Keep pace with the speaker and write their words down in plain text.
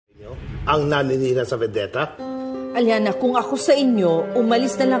ang naninira sa vendetta? Aliana, kung ako sa inyo,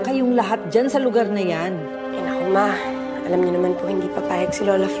 umalis na lang kayong lahat dyan sa lugar na yan. Eh naku ma, alam niyo naman po hindi papayag si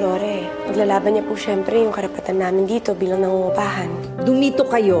Lola Flore. Maglalaban niya po syempre yung karapatan namin dito bilang nangungupahan. Dumito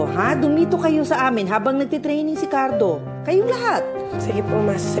kayo, ha? Dumito kayo sa amin habang nagtitraining si Cardo. Kayong lahat. Sige po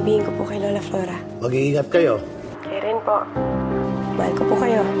ma, sasabihin ko po kay Lola Flora. Mag-iingat kayo. Kayo rin po. Mahal ko po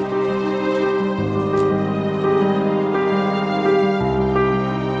kayo.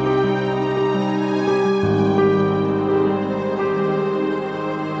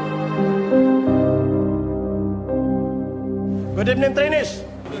 Good evening, trainees.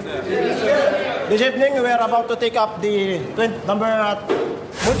 This evening, we are about to take up the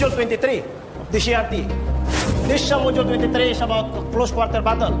Module 23 of the CRT. This Module 23 is about close quarter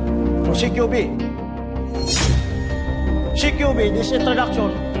battle, or CQB. CQB, this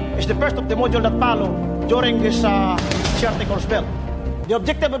introduction, is the first of the module that follow during this CRT course belt. The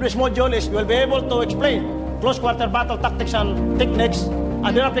objective of this module is we will be able to explain close quarter battle tactics and techniques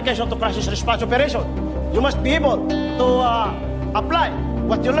and their application to crisis response operation. You must be able to apply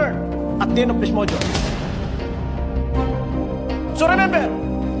what you learn at the end of this module. So remember,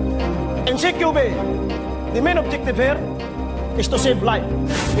 in CQB, the main objective here is to save life.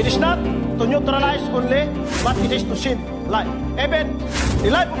 It is not to neutralize only, but it is to save life. Even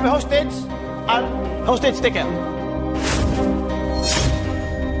the life of the hostage and hostage taker.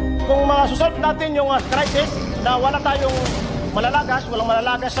 Kung masusolve natin yung crisis na wala tayong walang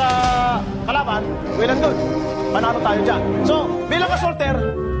malalagas sa kalaban, well and good. Panalo tayo dyan. So, bilang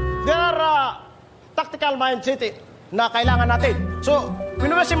assaulter, there are tactical mindset na kailangan natin. So,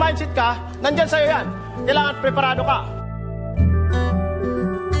 kung si mindset ka, nandyan sa'yo yan. Kailangan preparado ka.